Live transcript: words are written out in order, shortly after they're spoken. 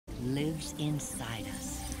lives inside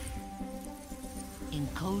us.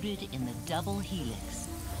 Encoded in the double helix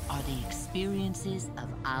are the experiences of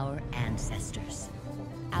our ancestors.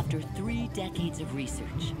 After 3 decades of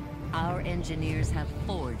research, our engineers have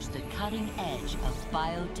forged the cutting edge of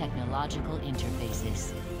biotechnological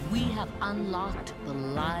interfaces. We have unlocked the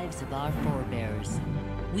lives of our forebears.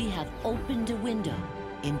 We have opened a window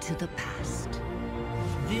into the past.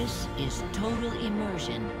 This is Total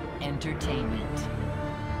Immersion Entertainment.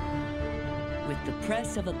 With the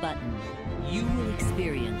press of a button, you will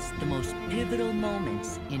experience the most pivotal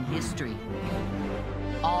moments in history.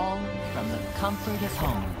 All from the comfort of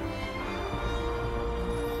home.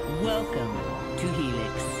 Welcome to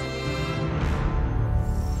Helix,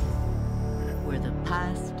 where the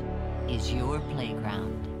past is your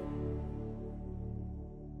playground.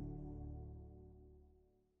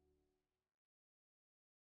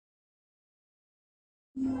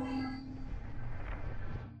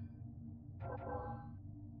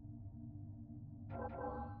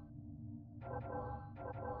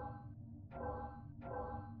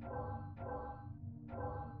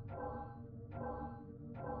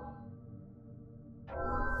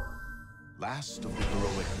 Last of the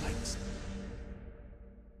heroic knights.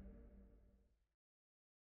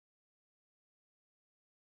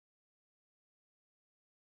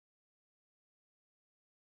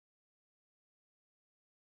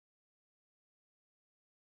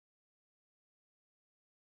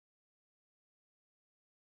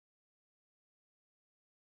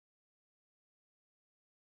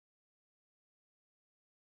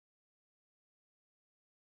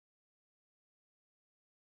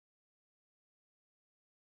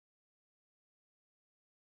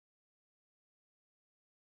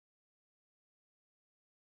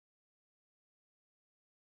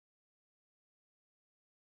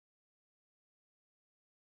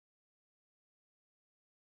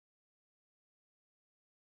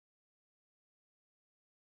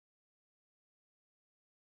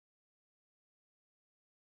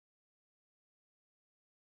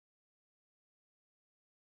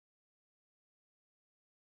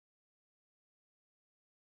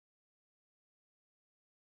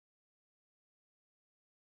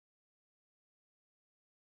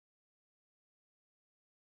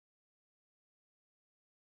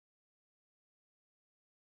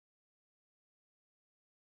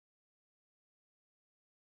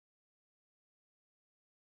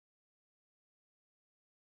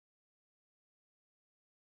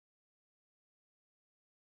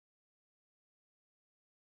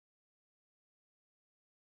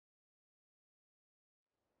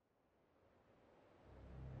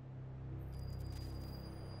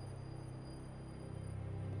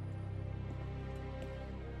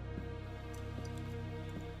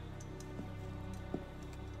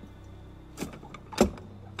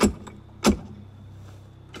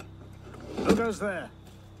 Who goes there?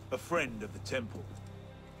 A friend of the temple.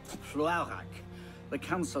 Fluaurak. The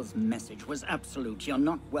Council's message was absolute. You're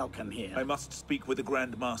not welcome here. I must speak with the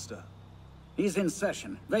Grand Master. He's in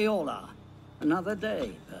session. They all are. Another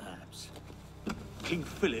day, perhaps. King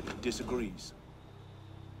Philip disagrees.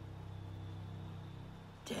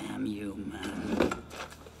 Damn you, man.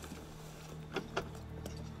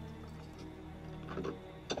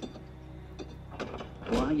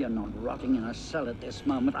 Why you're not rotting in a cell at this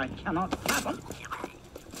moment, I cannot fathom.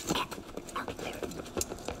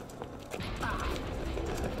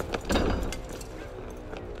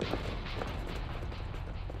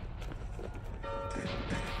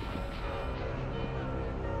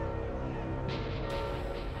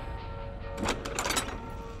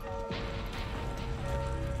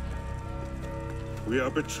 We are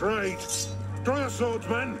betrayed. Draw your swords,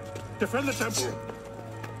 men. Defend the temple.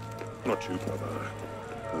 Not you, brother.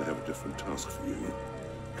 I have a different task for you.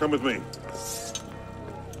 Come with me.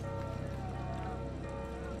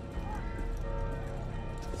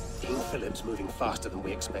 King Philip's moving faster than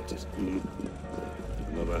we expected.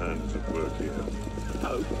 Another hand is at work here.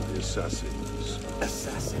 Oh? The Assassins.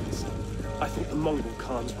 Assassins? I thought the Mongol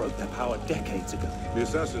Khans broke their power decades ago. The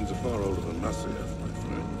Assassins are far older than Masyaf, my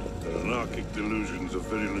friend. Their anarchic delusions are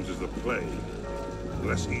virulent as the plague,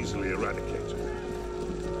 less easily eradicated.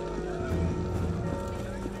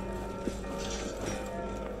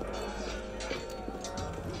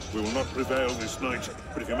 We will not prevail this night,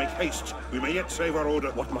 but if you make haste, we may yet save our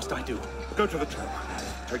order. What must I do? Go to the tower.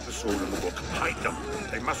 Take the sword and the book. Hide them.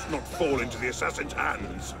 They must not fall into the assassin's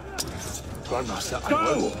hands. Grandmaster, I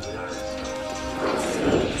Go! will.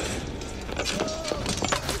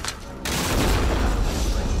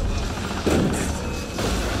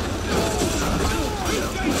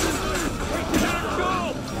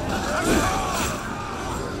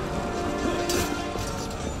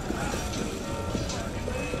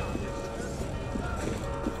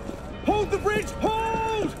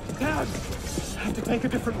 take a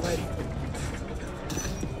different way.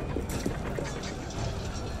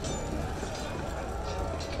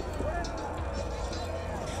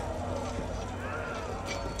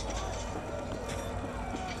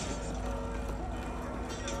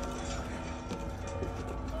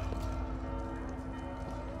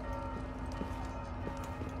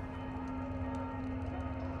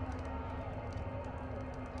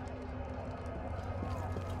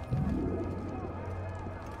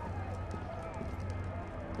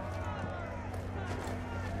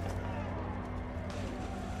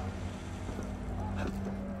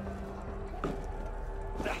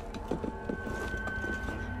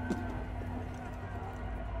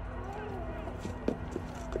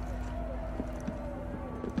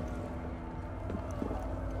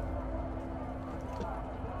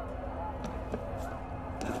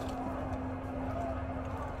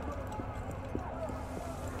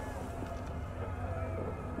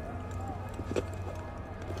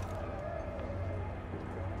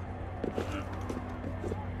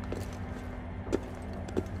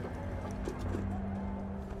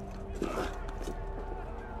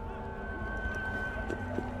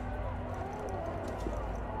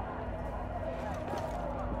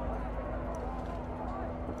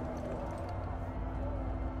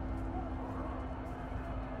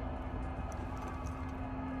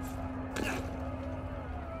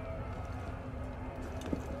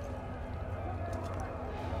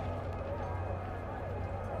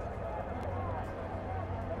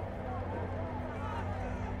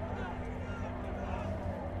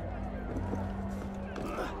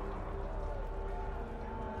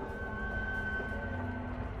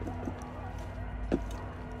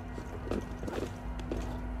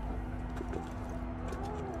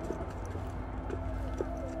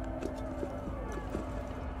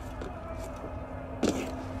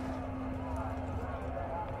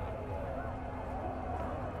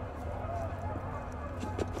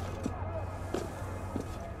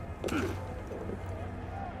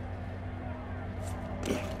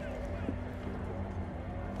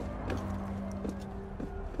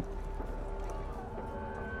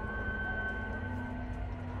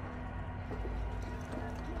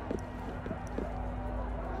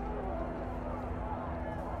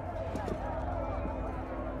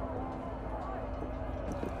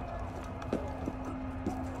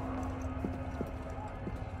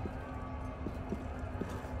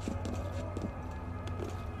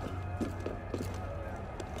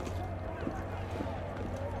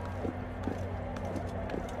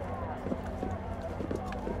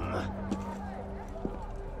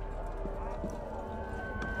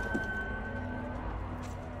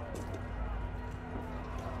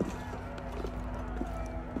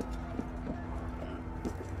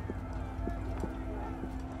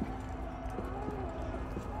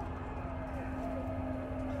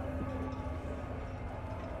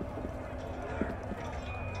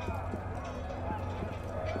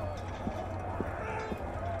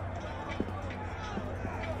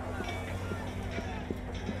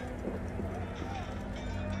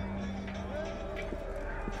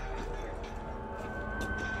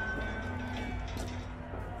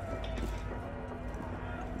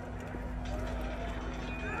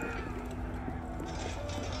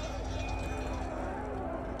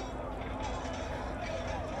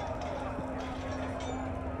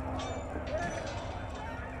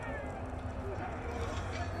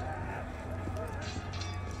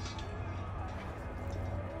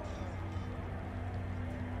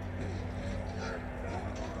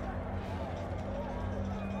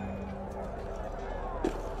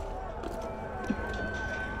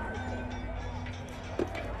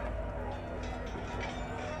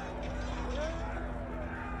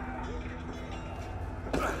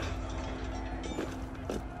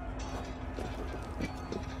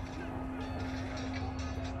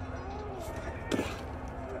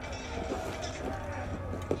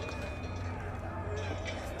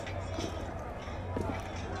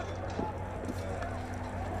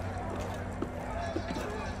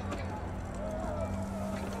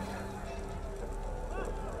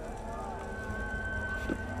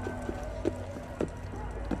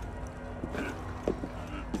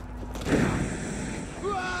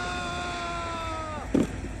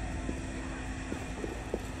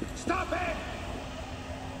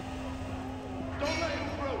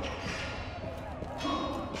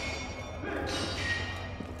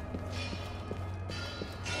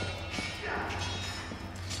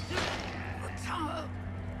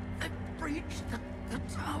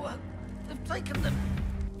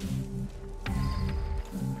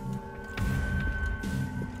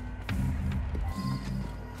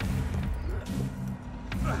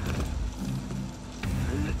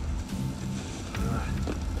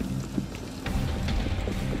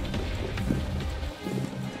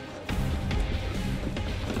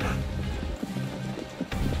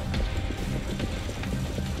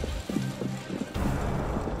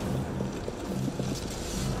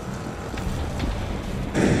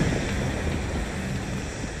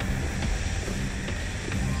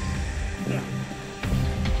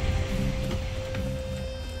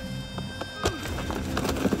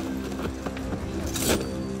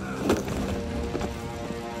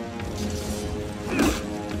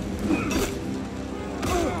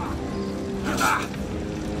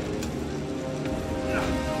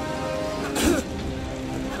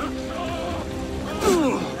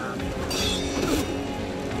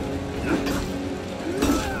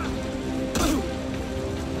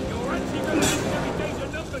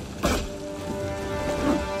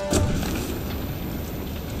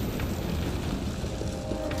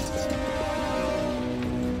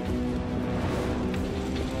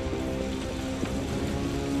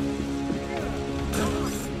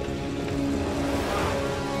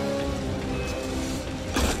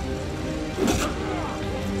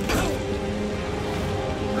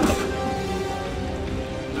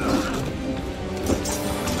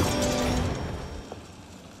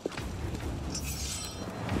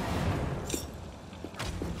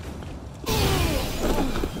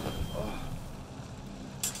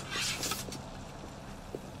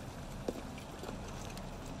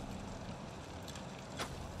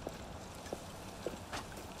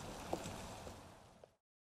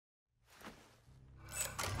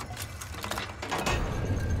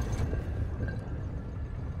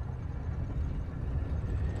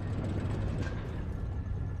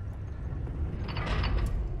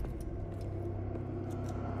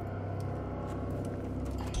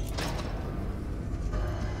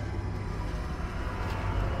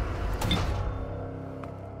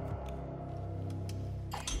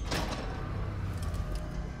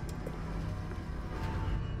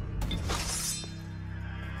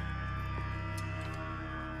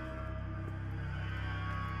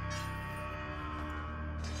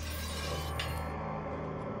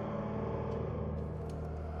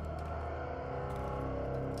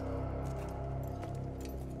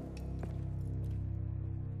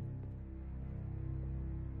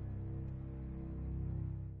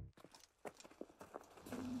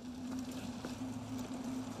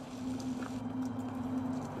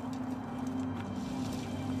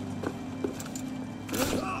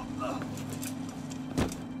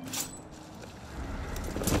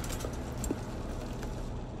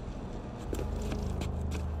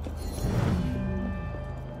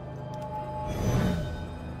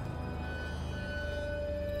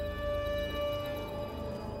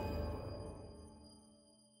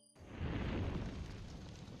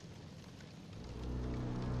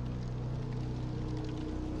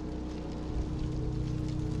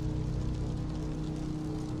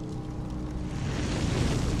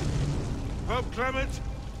 Pope Clement,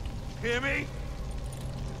 hear me?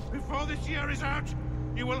 Before this year is out,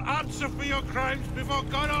 you will answer for your crimes before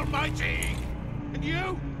God Almighty! And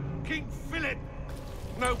you, King Philip,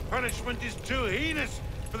 no punishment is too heinous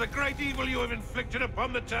for the great evil you have inflicted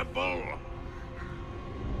upon the temple!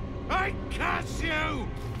 I curse you!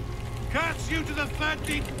 Curse you to the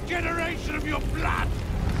 13th generation of your blood!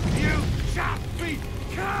 You shall be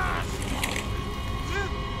cursed!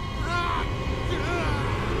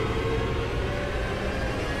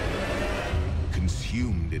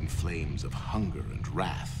 Consumed in flames of hunger and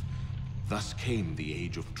wrath, thus came the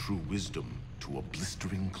age of true wisdom to a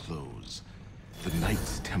blistering close. The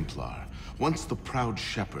Knights Templar, once the proud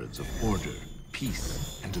shepherds of order,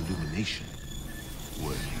 peace, and illumination,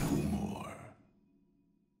 were no more.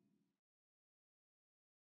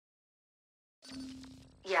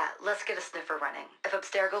 Yeah, let's get a sniffer running. If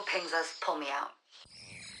Abstergo pings us, pull me out.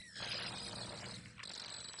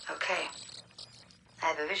 Okay. I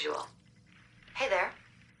have a visual. Hey there.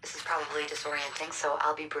 This is probably disorienting, so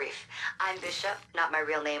I'll be brief. I'm Bishop, not my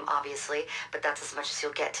real name, obviously, but that's as much as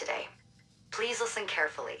you'll get today. Please listen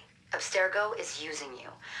carefully. Abstergo is using you,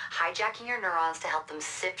 hijacking your neurons to help them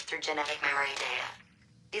sift through genetic memory data.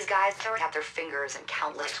 These guys already have their fingers in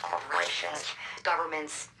countless corporations,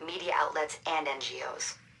 governments, media outlets, and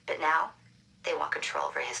NGOs. But now, they want control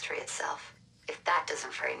over history itself. If that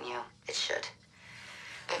doesn't frighten you, it should.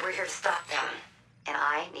 But we're here to stop them, and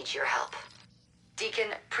I need your help.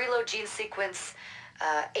 Deacon, preload gene sequence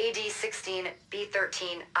AD16,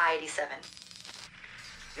 B13, I87.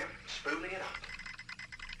 Yep, spooling it up.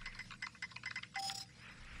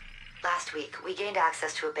 Last week, we gained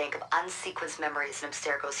access to a bank of unsequenced memories in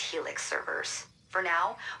Abstergo's Helix servers. For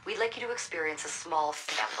now, we'd like you to experience a small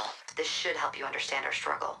sample. This should help you understand our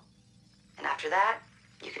struggle. And after that,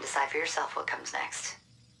 you can decide for yourself what comes next.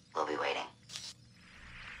 We'll be waiting.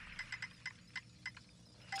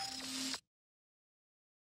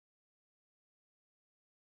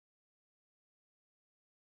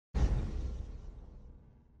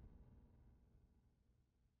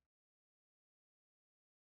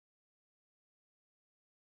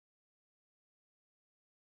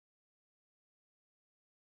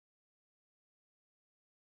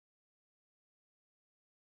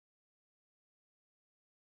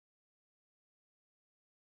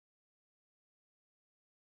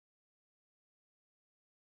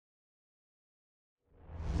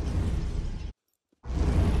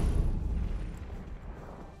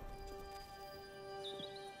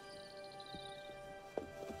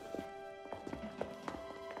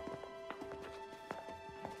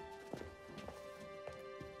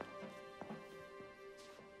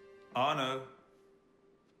 Arno.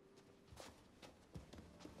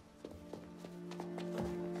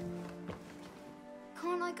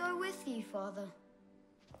 Can't I go with you, Father?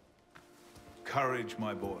 Courage,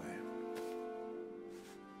 my boy.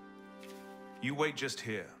 You wait just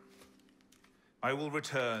here. I will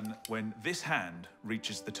return when this hand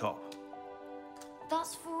reaches the top.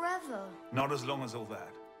 That's forever. Not as long as all that.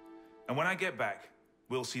 And when I get back,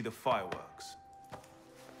 we'll see the fireworks.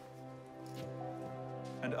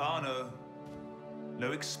 And Arno,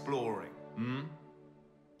 no exploring, hmm?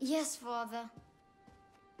 Yes, Father.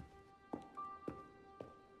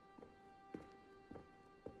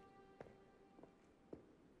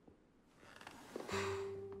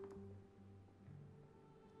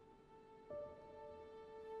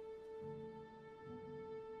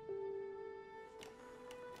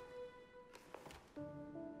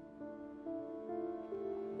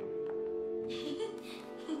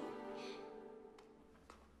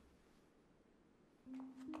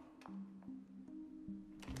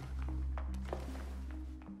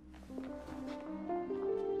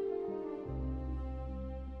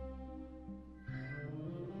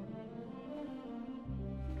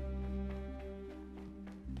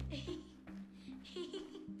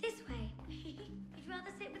 This way. You'd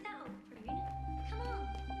rather sit without, Prune? Come on.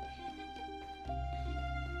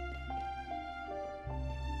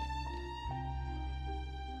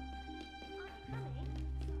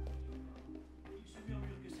 Il se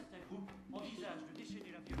murmure que certains groupes envisagent de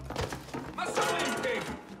déchaîner la violence. Massacrez!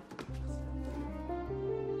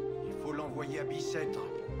 Il faut l'envoyer à Bicêtre.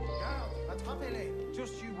 Garde, attrapez-les.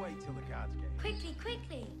 Just you wait till the guards get here. Quickly,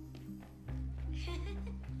 quickly.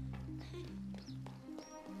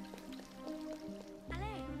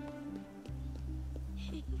 Allez.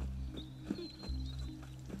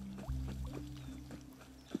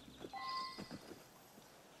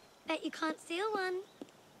 Bet you can't steal one.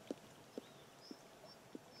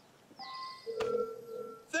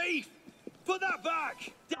 Thief! Put that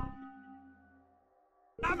back!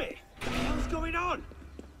 Damn it! What's going on?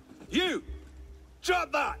 You!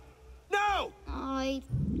 Drop that! No! I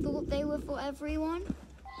thought they were for everyone.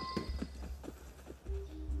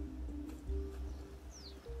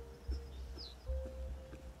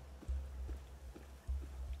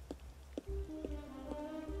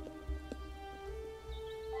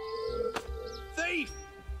 Thief!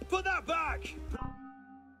 Put that back!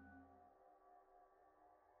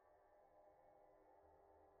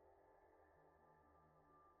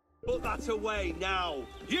 Put that away now!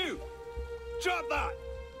 You! Drop that!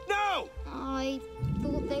 No! I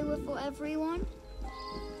thought they were for everyone.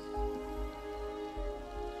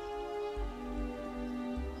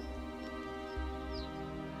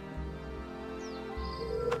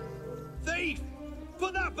 Thief!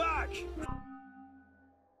 Put that back!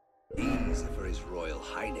 These are for His Royal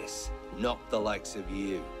Highness, not the likes of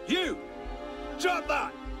you. You! Drop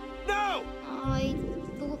that! No! I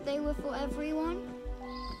thought they were for everyone.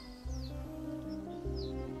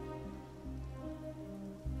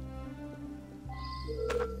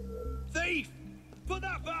 Thief! Put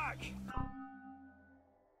that back!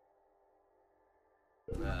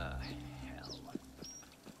 Ah, hell.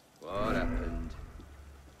 What happened?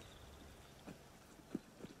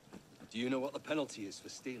 Do you know what the penalty is for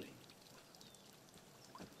stealing?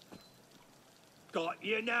 Got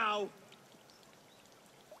you now!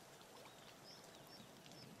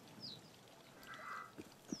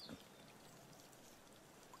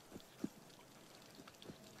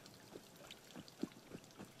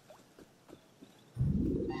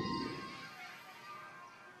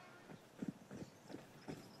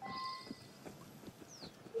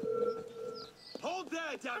 Hold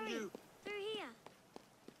there, damn you! Through here.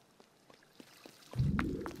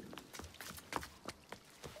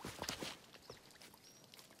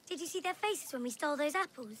 Did you see their faces when we stole those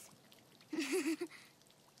apples?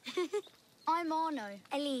 I'm Arno.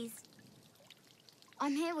 Elise.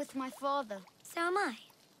 I'm here with my father. So am I.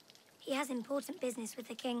 He has important business with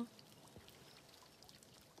the king.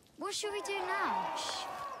 What should we do now? Shh.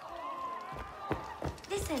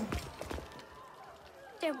 Listen.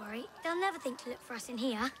 Don't worry, they'll never think to look for us in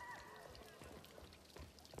here.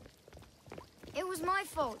 It was my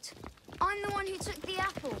fault. I'm the one who took the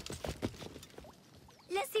apple.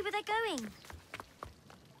 Let's see where they're going.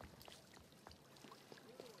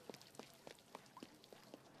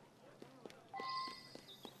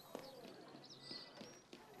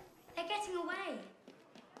 They're getting away.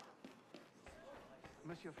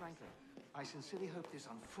 Monsieur Franklin, I sincerely hope this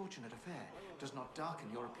unfortunate affair does not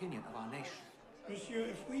darken your opinion of our nation. Monsieur,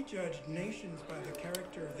 if we judged nations by the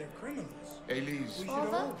character of their criminals, Elise. we should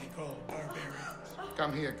all be called barbarians.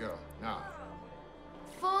 Come here, girl, now.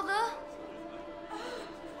 Father?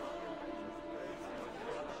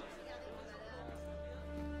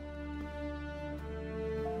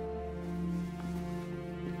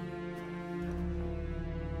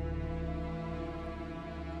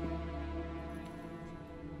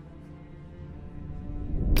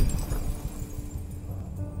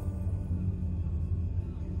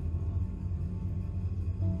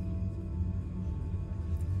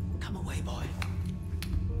 Come away, boy.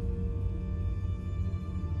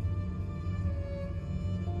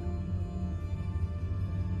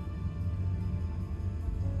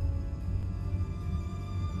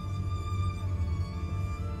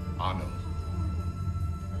 Arno.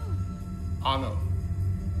 Arno.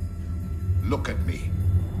 Look at me.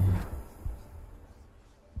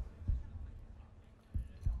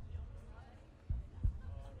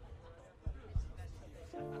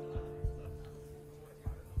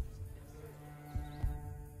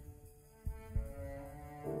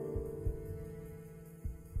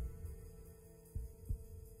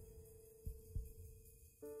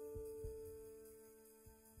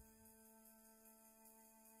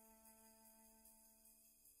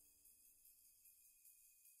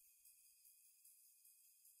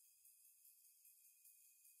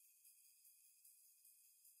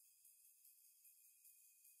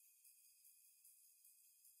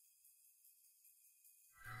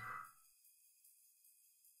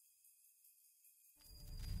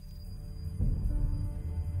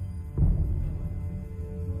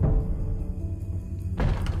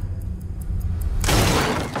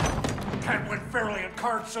 Can't win fairly in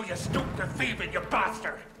cards, so you stoop to thieving, you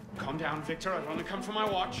bastard! Calm down, Victor. I've only come for my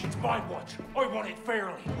watch. It's my watch. I want it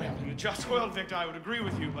fairly. Well, in a just world, Victor, I would agree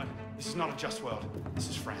with you, but this is not a just world. This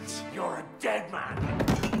is France. You're a dead man.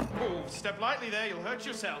 Oh, step lightly there. You'll hurt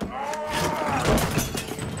yourself.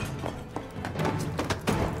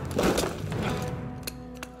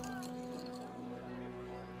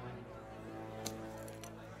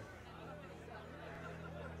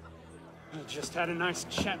 I just had a nice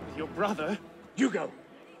chat with your brother. Hugo,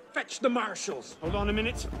 fetch the marshals. Hold on a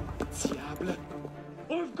minute. Diable.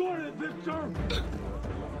 I've got it, Victor!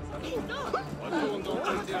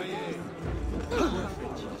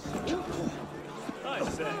 I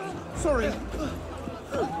say. Sorry.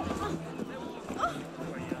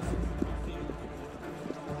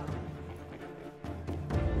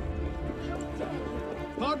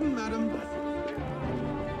 Pardon, madam.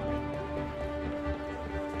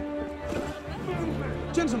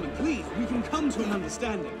 Gentlemen, please, we can come to an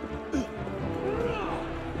understanding.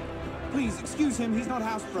 Please, excuse him, he's not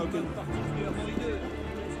housebroken.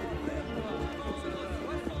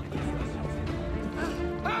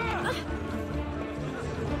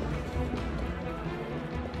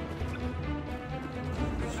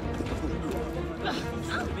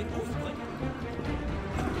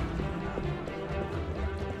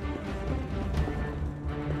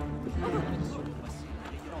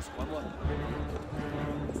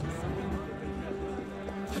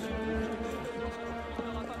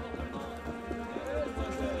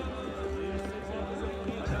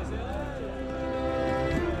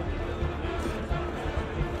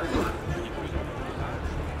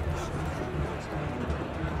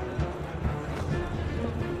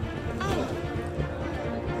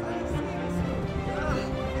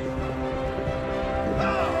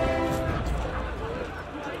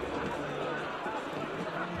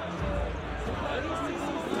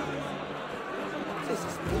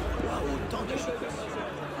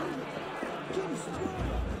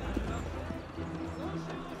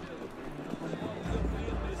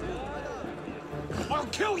 I'll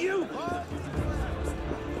kill you!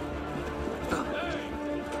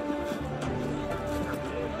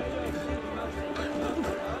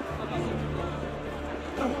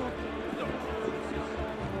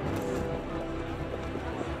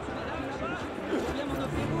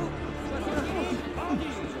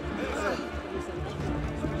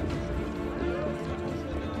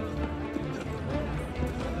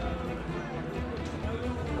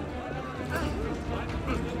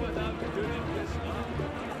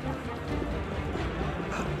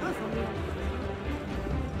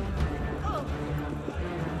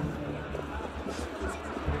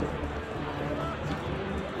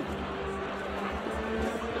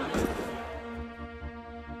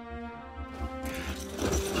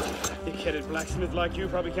 Thick-headed blacksmith like you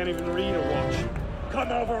probably can't even read a watch. Come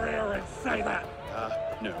over here and say that!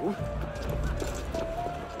 No.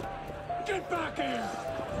 Get back here!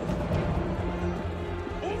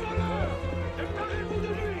 Over there! Déparez-vous de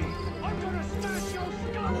lui! I'm gonna smash your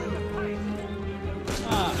skull in the face!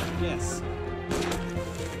 Ah, yes.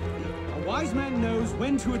 A wise man knows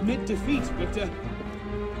when to admit defeat, Victor.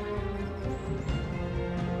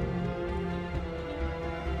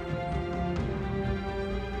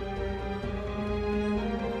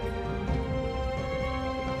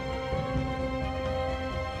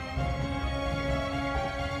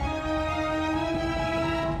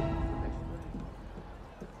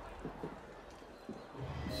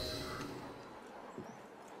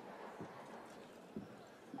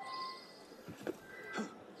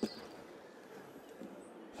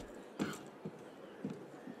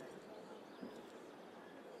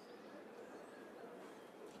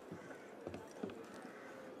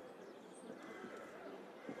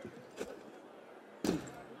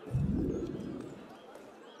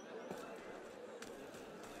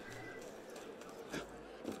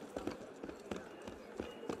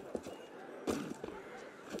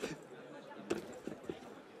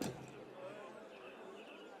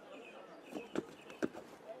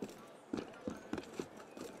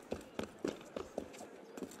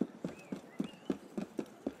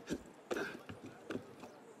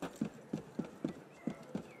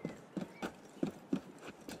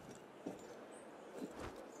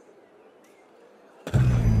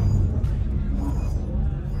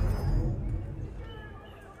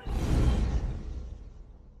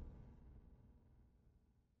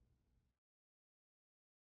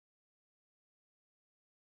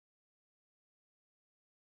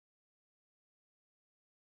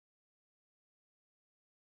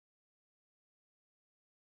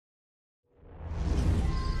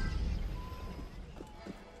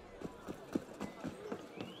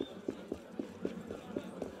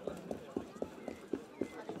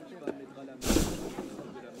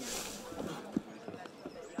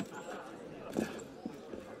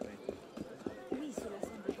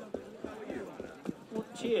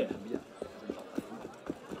 here.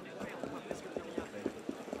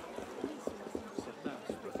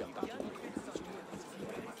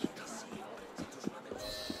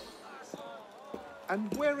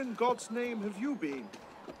 And where in God's name have you been?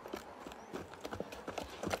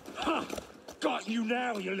 Ha! Got you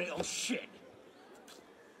now, you little shit!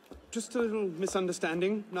 Just a little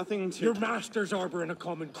misunderstanding, nothing to... Your master's harboring a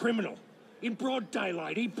common criminal. In broad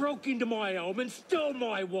daylight, he broke into my home and stole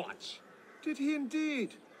my watch. Did he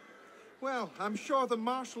indeed? Well, I'm sure the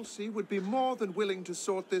Marshalsea would be more than willing to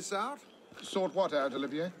sort this out. Sort what out,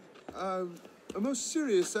 Olivier? A most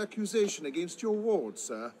serious accusation against your ward,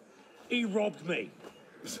 sir. He robbed me.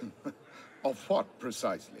 Of what,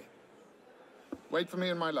 precisely? Wait for me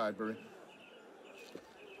in my library.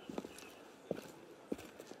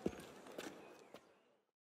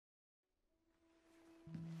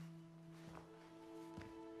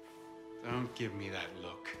 Don't give me that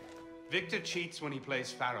look. Victor cheats when he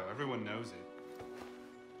plays Pharaoh. Everyone knows it.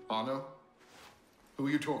 Arno? Who are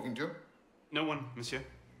you talking to? No one, monsieur.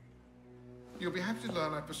 You'll be happy to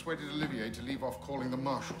learn I persuaded Olivier to leave off calling the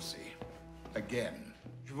Marshalsea. Again.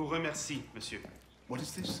 Je vous remercie, monsieur. What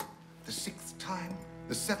is this? The 6th time?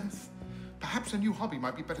 The 7th? Perhaps a new hobby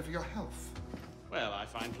might be better for your health. Well, I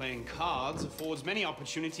find playing cards affords many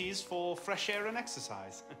opportunities for fresh air and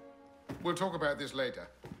exercise. We'll talk about this later.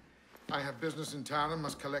 I have business in town and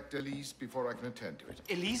must collect Elise before I can attend to it.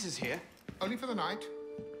 Elise is here? Only for the night.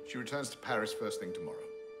 She returns to Paris first thing tomorrow.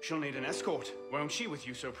 She'll need an escort, won't she, with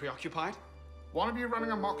you so preoccupied? One of you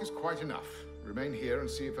running amok is quite enough. Remain here and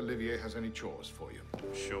see if Olivier has any chores for you.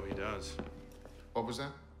 Sure he does. What was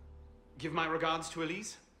that? Give my regards to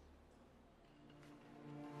Elise.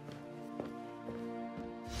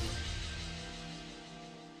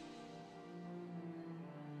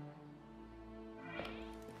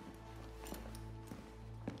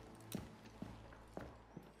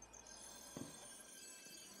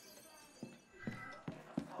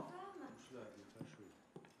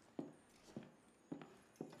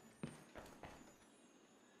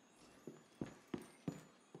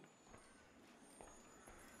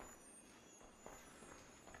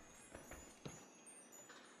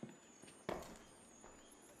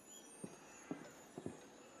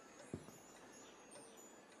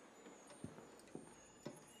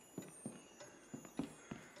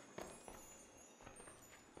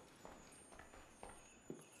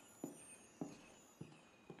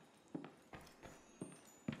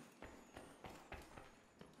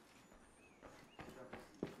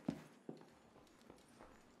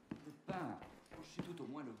 J'ai tout au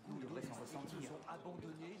moins le goût de s'en ressentir. Ils sont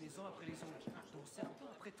abandonnés les uns après les autres, dont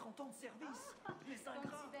certains après 30 ans de service. Les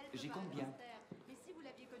ingrats. J'y compte bien. Mais si vous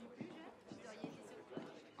l'aviez connu plus jeune, vous auriez été surpris.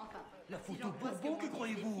 Enfin... La faute au Bourbon, que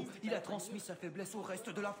croyez-vous? Il a transmis sa faiblesse au reste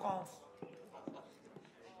de la France.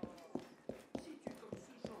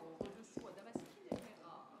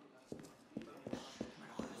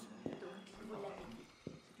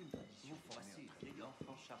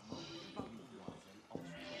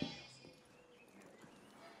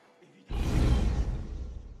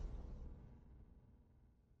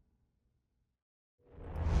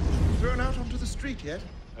 Thrown out onto the street yet?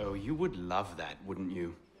 Oh, you would love that, wouldn't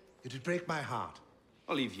you? It'd break my heart.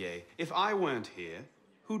 Olivier, if I weren't here,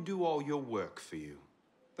 who'd do all your work for you?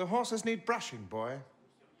 The horses need brushing, boy.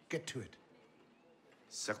 Get to it.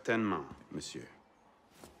 Certainement, monsieur.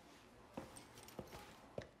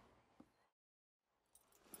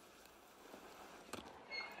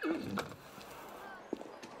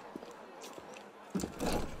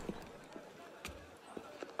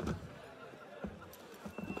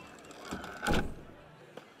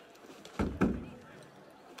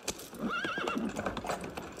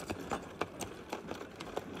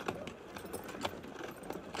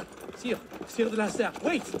 Sire de la Serre,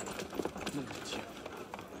 wait! Nom de Dieu.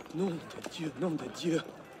 Nom de Dieu, nom de Dieu.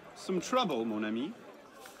 Some trouble, mon ami?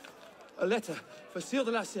 A letter for Sire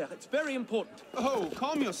de la Serre. It's very important. Oh,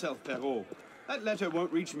 calm yourself, Perrault. That letter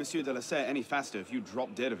won't reach Monsieur de la Serre any faster if you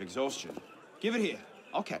drop dead of exhaustion. Give it here.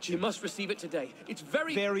 I'll catch you. You must receive it today. It's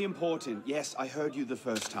very... Very important. Yes, I heard you the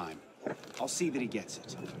first time. I'll see that he gets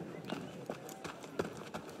it.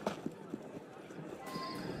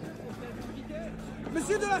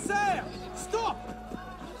 Monsieur de la Serre! Stop!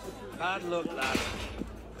 Bad luck, lad.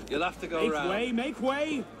 You'll have to go Make round. way, make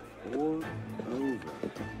way! Or over.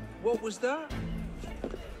 What was that?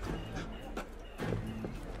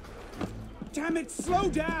 Damn it, slow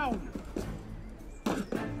down!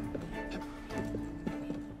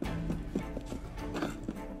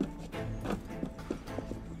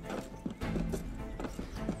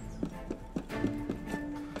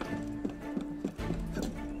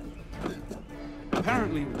 Apparently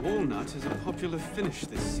Apparently, walnut is a popular finish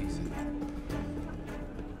this season.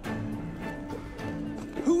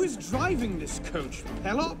 Who is driving this coach,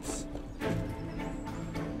 Pelops?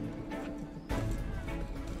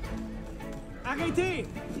 Arrêtez!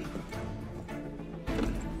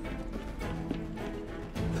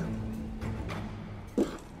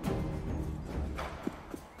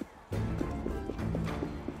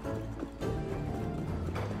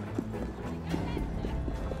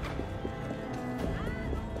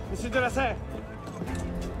 Monsieur de la Serre!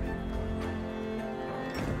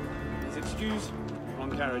 Please excuse,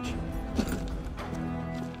 wrong carriage.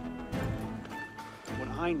 What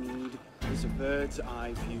I need is a bird's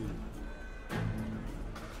eye view.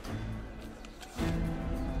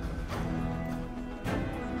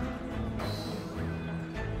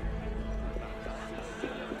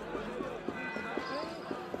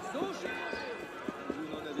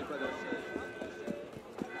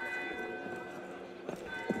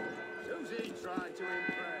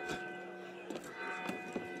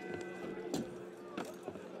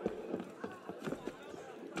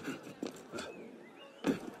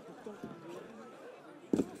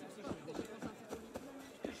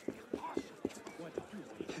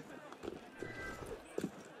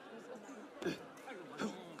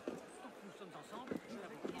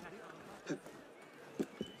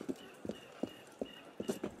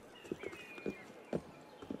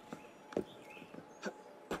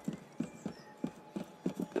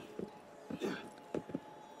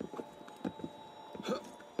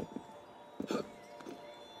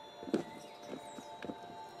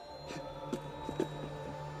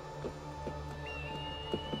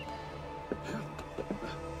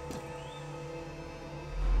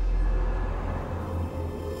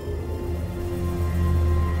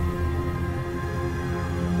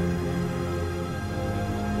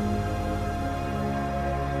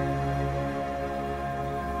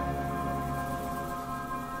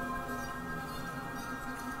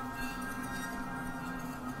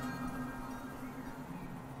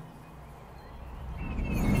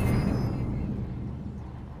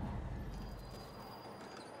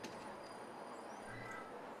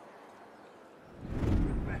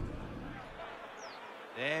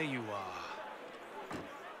 There you are.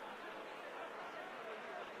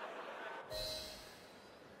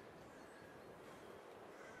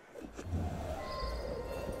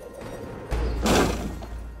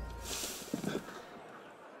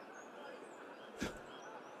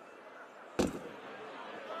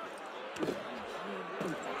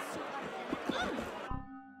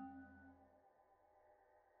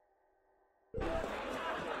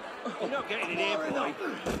 You're not getting in here, boy.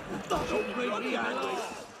 Don't bring me angry.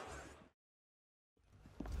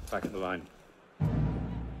 Back at the line.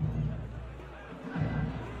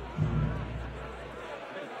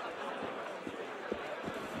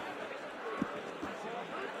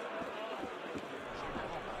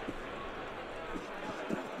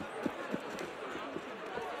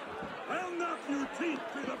 I'll knock your teeth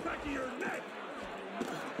through the back of your neck.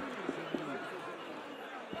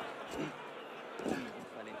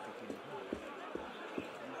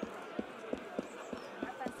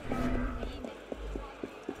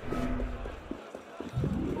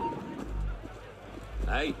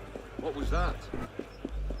 Hey, what was that?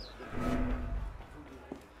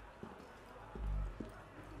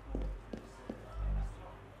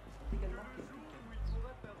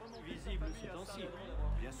 Visible ce temps-ci.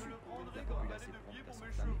 Bien sûr, la population prend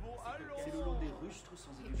c'est le lot des rustres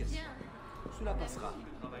sans éducation. Cela passera.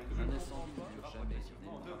 Un incendie ne dure jamais sur des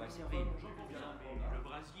travail servile. Le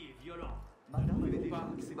brasier est violent. Madame n'avait pas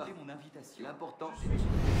accepté mon invitation. L'important, c'est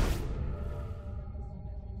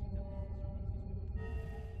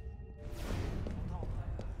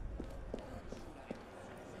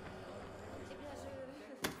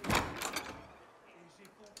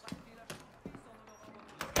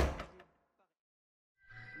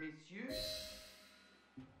Messieurs,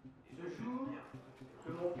 ce jour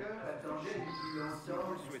que mon cœur attendait depuis longtemps,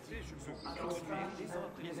 les uns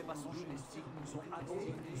après les pas songé, les stigmes nous ont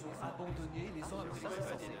abandonnés, les uns après les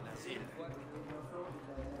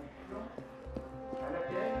à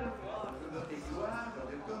laquelle je me déclare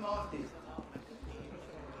de commenter.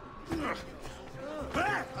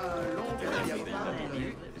 Un long diagramme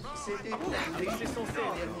s'est écoulé sur les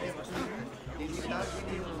dernières tenues des villages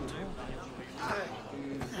généraux.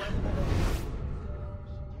 Et voilà.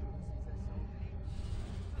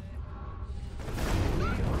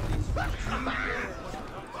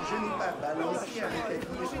 Je n'ai pas balancé avec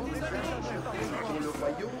établir des messages pour le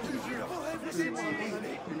royaume peut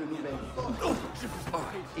tirer une nouvelle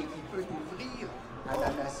force et qui peut ouvrir à la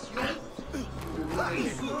nation de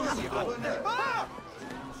nouvelles sources de bonheur.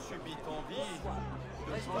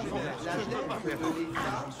 La tête de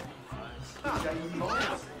l'État, déjà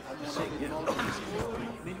immense, à mon avènement du trône,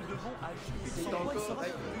 s'est encore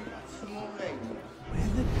accrue sous mon règne. Where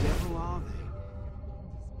the devil are they?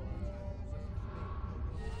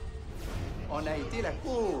 En a été la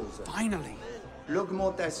cause. Finally.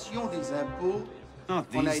 L'augmentation des impôts Not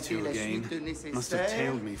en a these été two la again. suite Must have nécessaire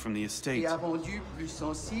tailed me from the estate. et a rendu plus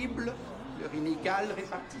sensible leur inégale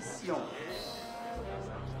répartition.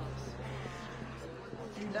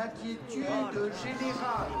 Une inquiétude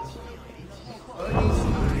générale, un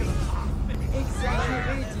esprit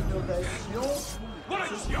exagéré d'innovation.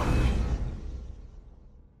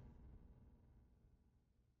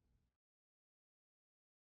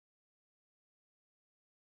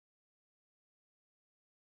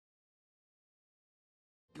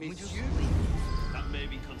 Messieurs,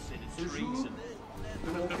 ce jour que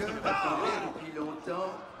mon cœur attendait depuis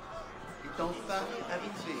longtemps est enfin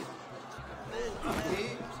arrivé.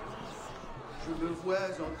 Et je me vois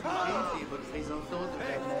entouré des représentants de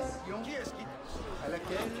la nation à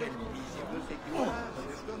laquelle il me fait gloire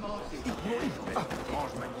de commenter.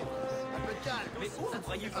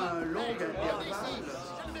 Un long intervalle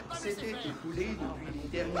s'était écoulé depuis les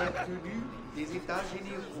dernières tenues des États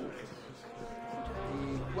généraux.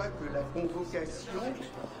 Et quoique la convocation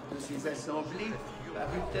de ces assemblées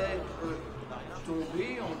parut être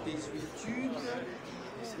tombée en désuétude,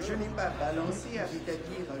 je n'ai pas balancé à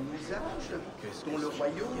rétablir un usage dont le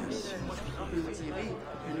royaume peut tirer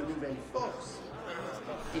une nouvelle force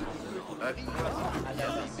et qui peut offrir à la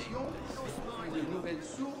nation une nouvelle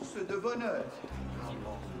source de bonheur.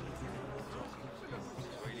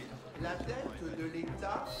 La dette de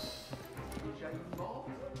l'État, déjà immense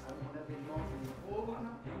à mon avènement du trône,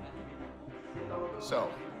 So,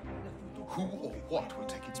 who or what will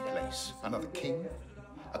take its place? Another king?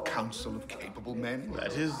 A council of capable men?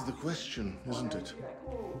 That is the question, isn't it?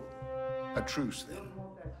 A truce, then.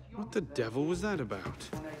 What the devil was that about?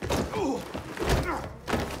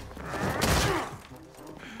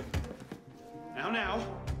 Now,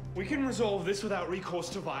 we can resolve this without recourse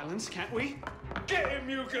to violence, can't we? Get him,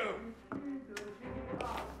 Hugo!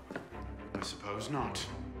 I suppose not.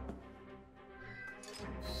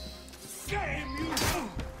 Get him, Hugo!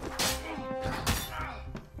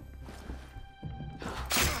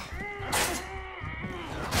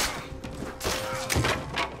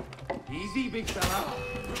 Easy, big fella.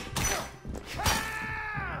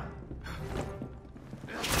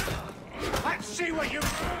 Let's see what you...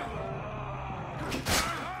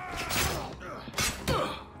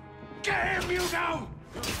 Get him, Hugo!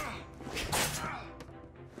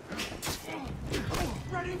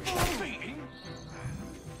 Ready for a beating?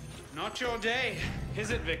 Not your day,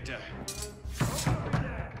 is it, Victor?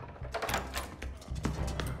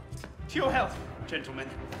 To your health, gentlemen.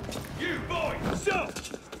 You, boy! So,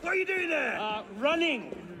 what are you doing there?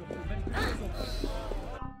 Running!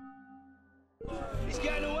 He's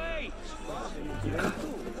getting away!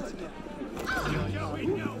 You're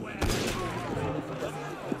going nowhere!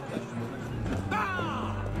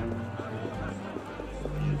 Ah!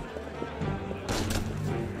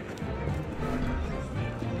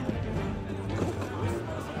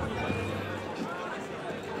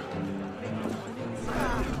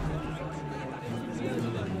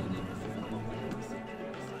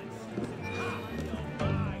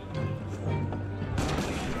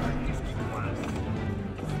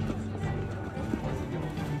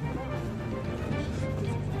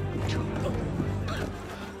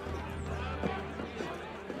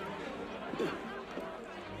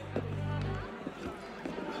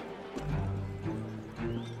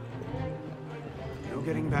 No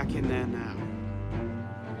getting back in there now.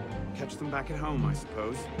 Catch them back at home, I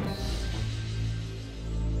suppose.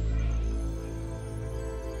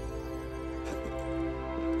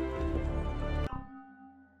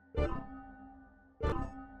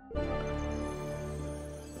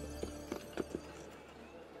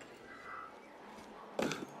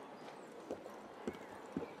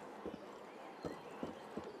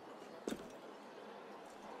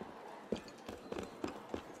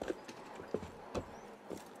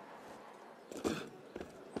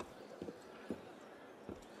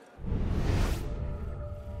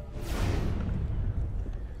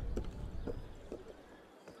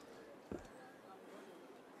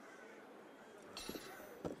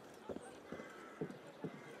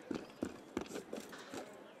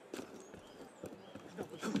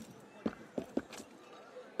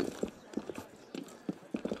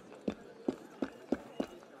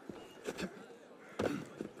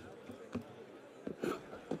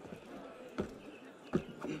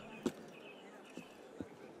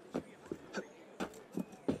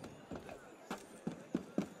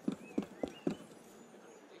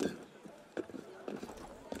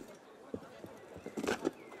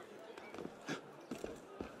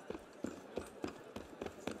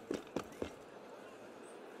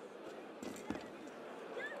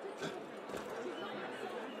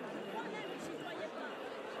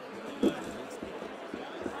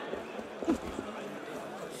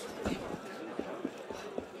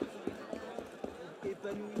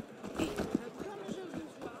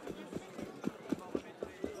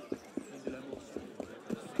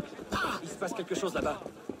 Il se passe quelque chose là-bas.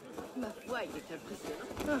 Ma foi, il est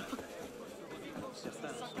impressionnant.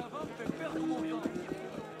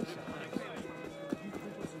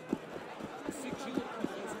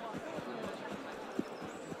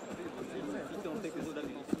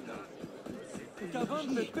 Cavin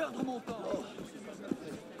me fait perdre mon temps.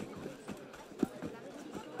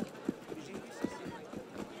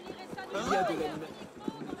 Il y a de l'animation.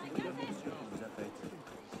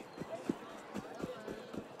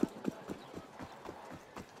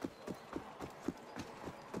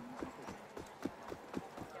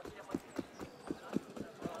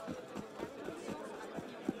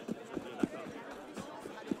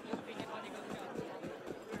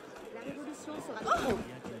 La révolution sera... Oh!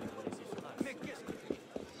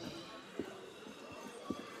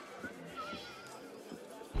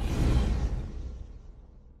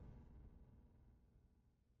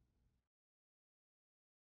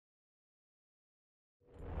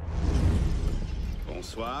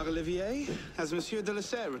 Bonsoir, Olivier. Has Monsieur de la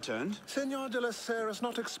Serre returned? Senor de la Serre is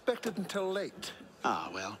not expected until late. Ah,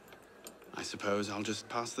 well. I suppose I'll just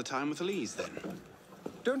pass the time with Elise, then.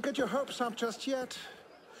 Don't get your hopes up just yet.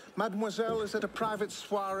 Mademoiselle is at a private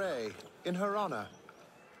soiree, in her honor,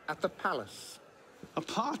 at the palace. A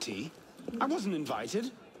party? I wasn't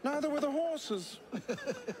invited. Neither were the horses.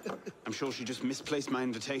 I'm sure she just misplaced my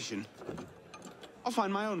invitation. I'll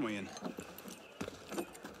find my own way in.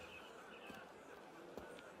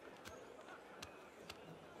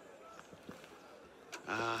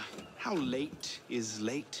 How late is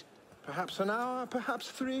late? Perhaps an hour, perhaps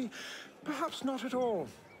 3, perhaps not at all.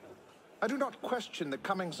 I do not question the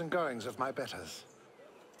comings and goings of my betters.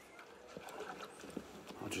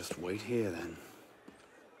 I'll just wait here, then.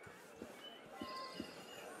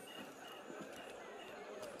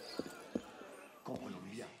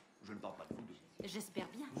 Comprenons-nous bien. Je ne parle pas de vous deux. J'espère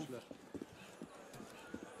bien.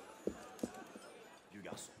 Du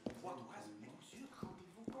garçon.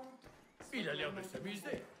 Rendez-vous compte. Il a l'air de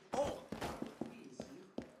s'amuser.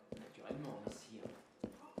 Naturellement, messire.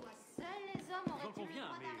 Seuls les hommes auraient J'en eu le conviens,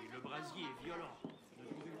 droit mais d'arrêter le brasier est violent. Ne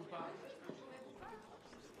trouvez-vous pas?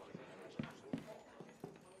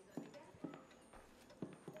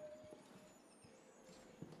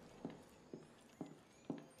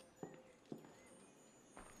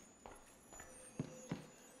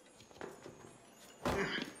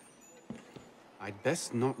 I'd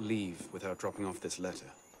best not leave without dropping off this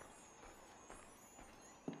letter.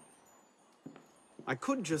 I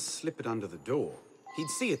could just slip it under the door. He'd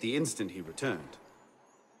see it the instant he returned.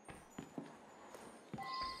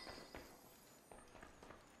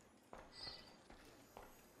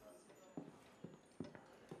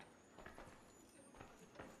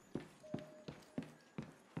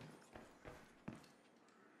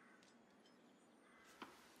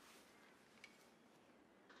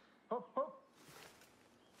 Hop, hop.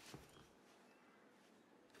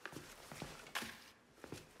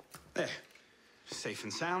 There. Safe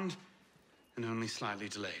and sound, and only slightly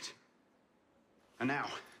delayed. And now,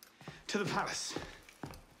 to the palace.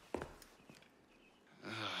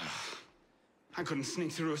 I couldn't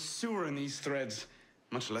sneak through a sewer in these threads,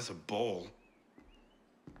 much less a ball.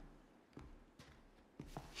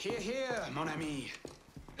 Here, here, mon ami.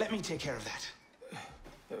 Let me take care of that.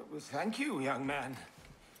 Thank you, young man.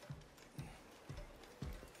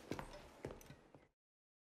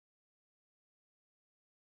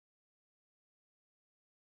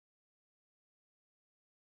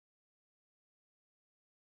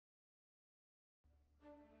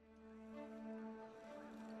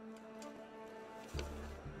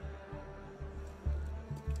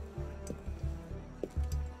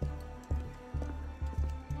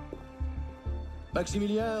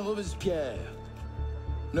 Maximilien Robespierre.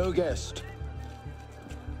 No guest.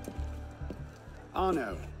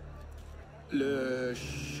 Arno. Le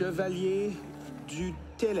Chevalier du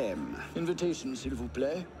Télème. Invitation, s'il vous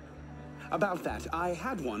plaît. About that, I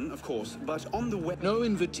had one, of course, but on the way... No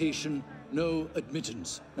invitation, no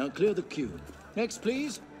admittance. Now clear the queue. Next,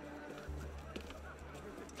 please.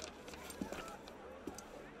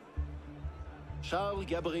 Charles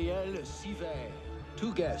Gabriel Sivert.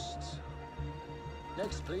 2 guests.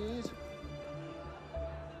 Next, please.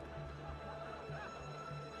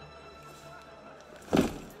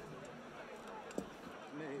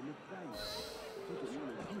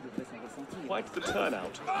 Quite the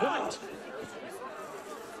turnout. Quite!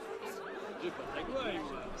 J'ai pas très quoi,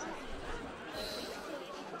 moi.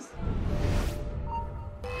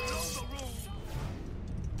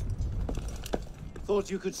 Thought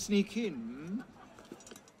you could sneak in, hmm?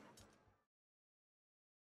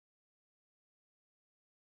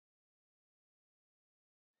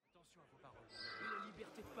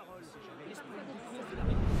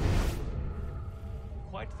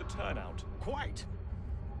 Quite the turnout. Quite.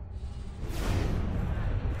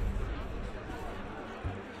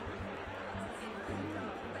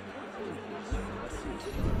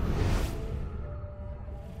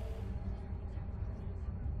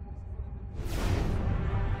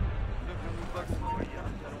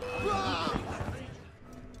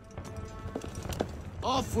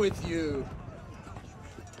 Off with you!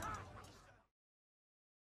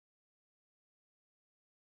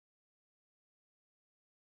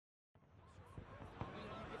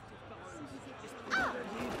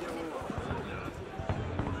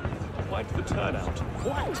 Quite the turnout.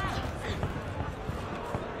 Quite!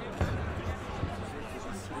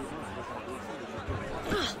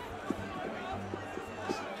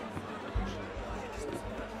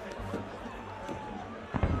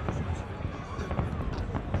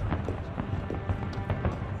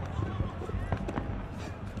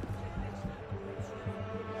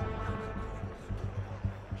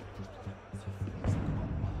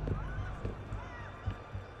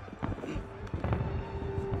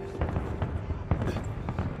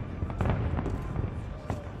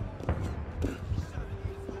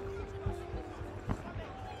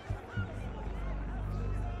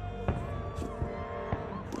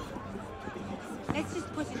 Let's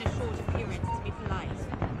just put in a short appearance to be polite.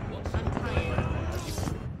 I'm tired.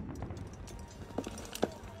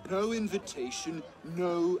 No invitation,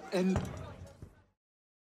 no end.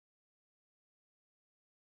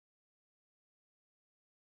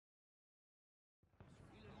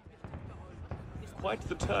 Quite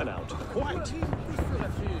the turnout. Quite!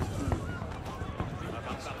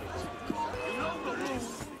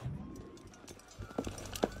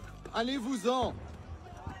 Allez-vous-en!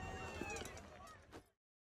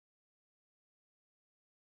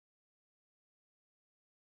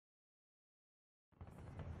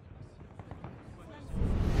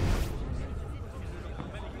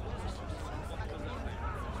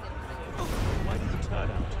 Quite the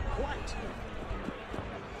turnout. Quite!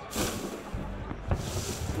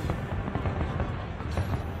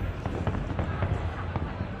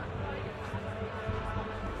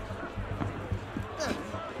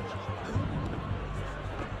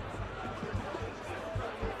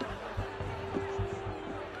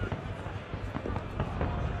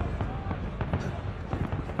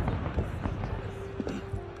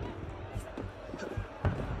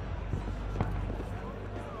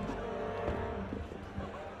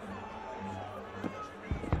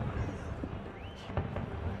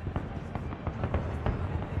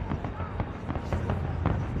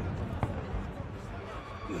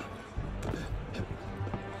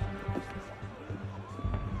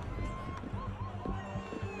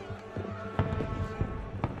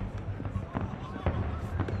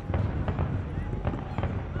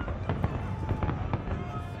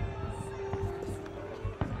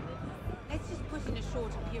 Let's just put in a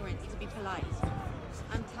short appearance to be polite.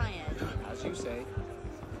 I'm tired. As you say.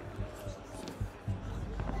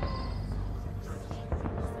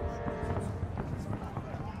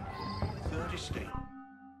 Third Estate.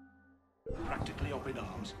 Practically up in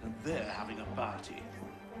arms, and they're having a party.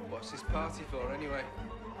 What's this party for, anyway?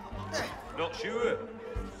 Not sure.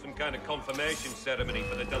 Some kind of confirmation ceremony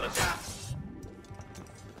for the De La Salle.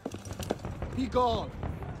 Be gone!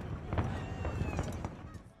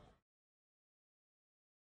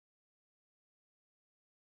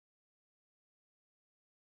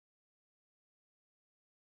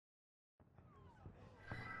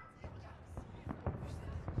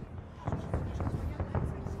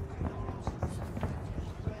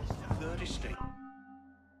 Third Estate.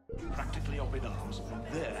 Practically up in arms, and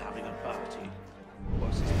they're having a party.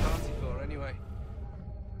 What's this party for, anyway?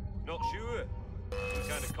 Not sure. Some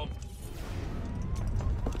kind of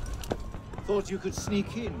Thought you could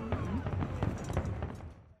sneak in, hmm?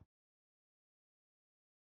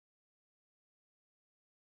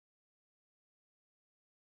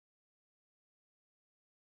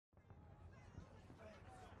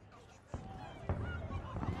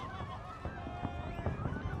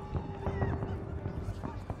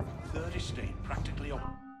 Third Estate, practically up.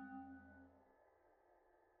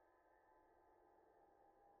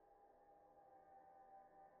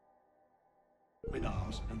 In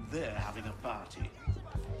arms, and they're having a party.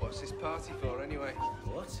 What's this party for, anyway?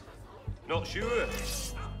 What? Not sure.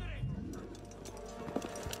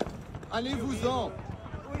 Allez-vous-en!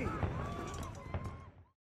 Oui.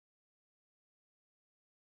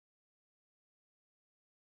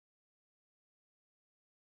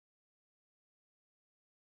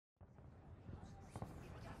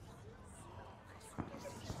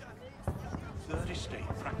 Third Estate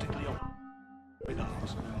practically up with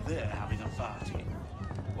arms, and they're having a party.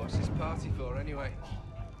 What's this party for, anyway?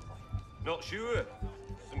 Not sure.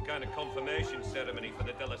 Some kind of confirmation ceremony for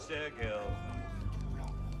the De La Serre girl.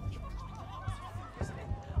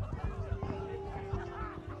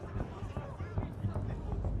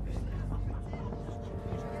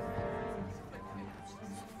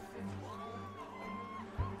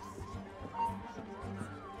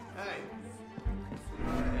 Hey.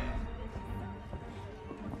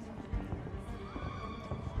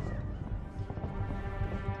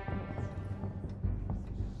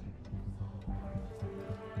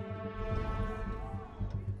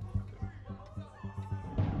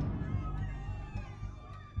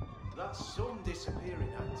 That's some disappearing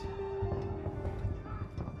act.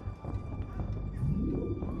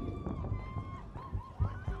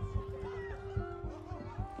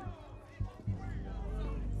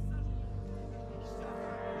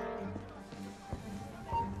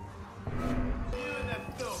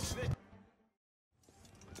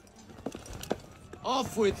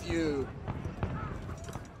 Off with you!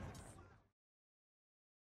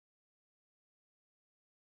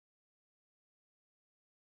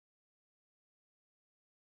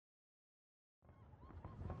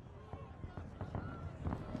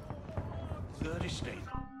 Third Estate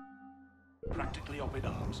practically up in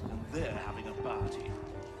arms, and they're having a party.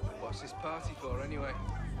 What's this party for, anyway?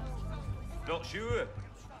 Not sure.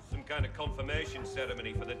 Some kind of confirmation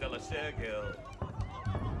ceremony for the De La Serre girl.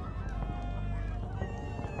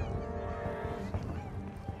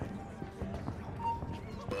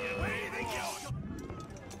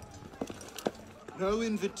 No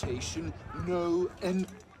invitation, no en...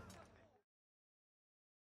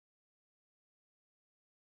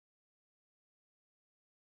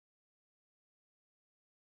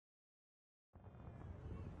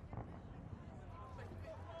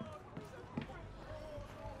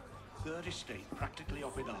 Third Estate practically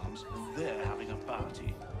up in arms, and they're having a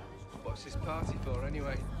party. What's this party for,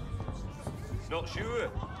 anyway? Not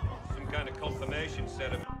sure. Some kind of confirmation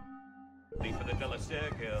ceremony for the De La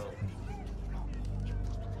Serre girl.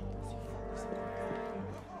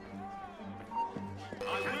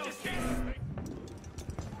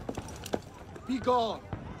 Be gone!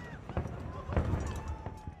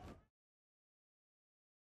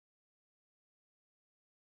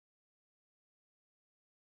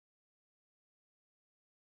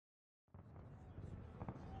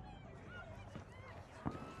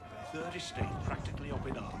 Third Estate practically up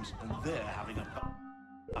in arms, and they're having a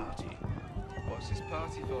party. What's this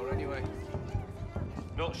party for, anyway?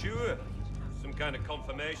 Not sure. Some kind of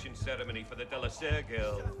confirmation ceremony for the De La Serre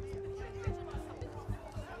girl.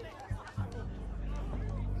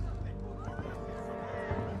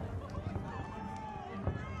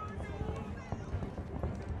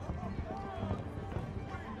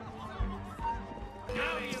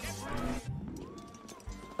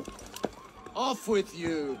 Off with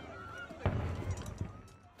you!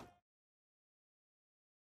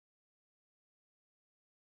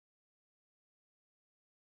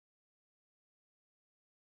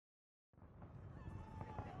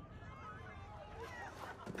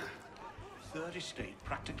 Third Estate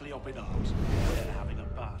practically up in arms. They're having a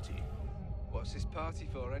party. What's this party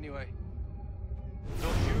for, anyway?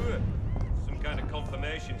 Not sure. Some kind of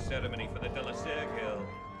confirmation ceremony for the De La Serre girl.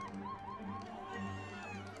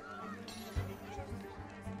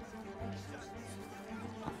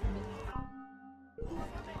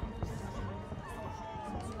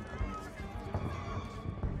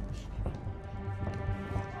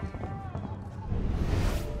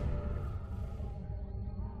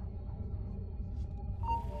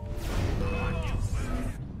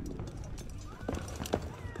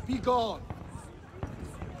 Be gone!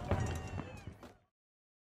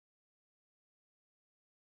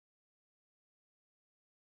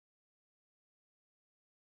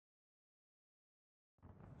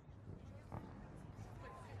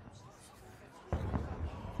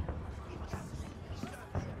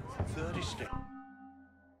 Third Estate.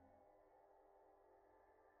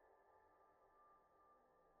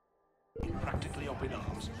 Practically up in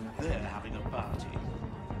arms, and they're having a party.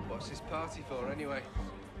 What's this party for, anyway?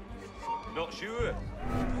 Not sure.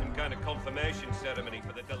 Some kind of confirmation ceremony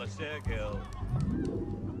for the De La Serre girl.